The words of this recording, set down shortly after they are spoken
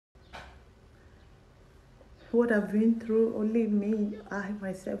what I've been through, only me, I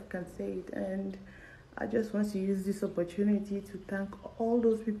myself can say it. And I just want to use this opportunity to thank all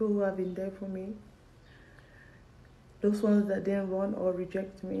those people who have been there for me. Those ones that didn't run or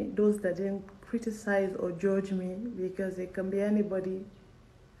reject me, those that didn't criticize or judge me, because it can be anybody.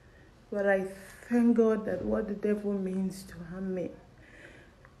 But I thank God that what the devil means to harm me,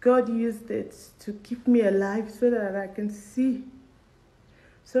 God used it to keep me alive so that I can see,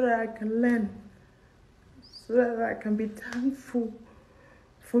 so that I can learn, so that I can be thankful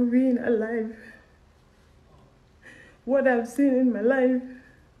for being alive. What I've seen in my life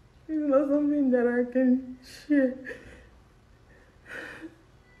is not something that I can share.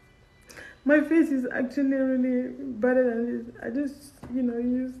 My face is actually really better than this. I just,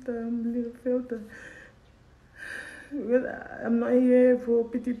 used a little filter. Because I'm not here for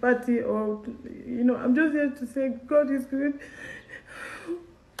pity party or, I'm just here to say God is good.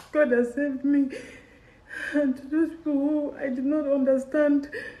 God has saved me. And to those people who I did not understand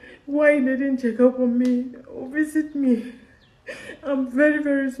why they didn't check up on me or visit me, I'm very,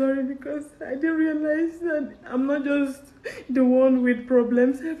 very sorry, because I didn't realize that I'm not just the one with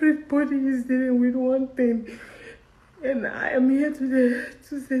problems. Everybody is dealing with one thing. And I am here today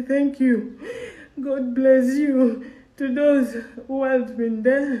to say thank you. God bless you. To those who have been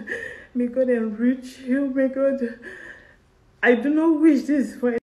there, may God enrich you. May God... I do not wish this for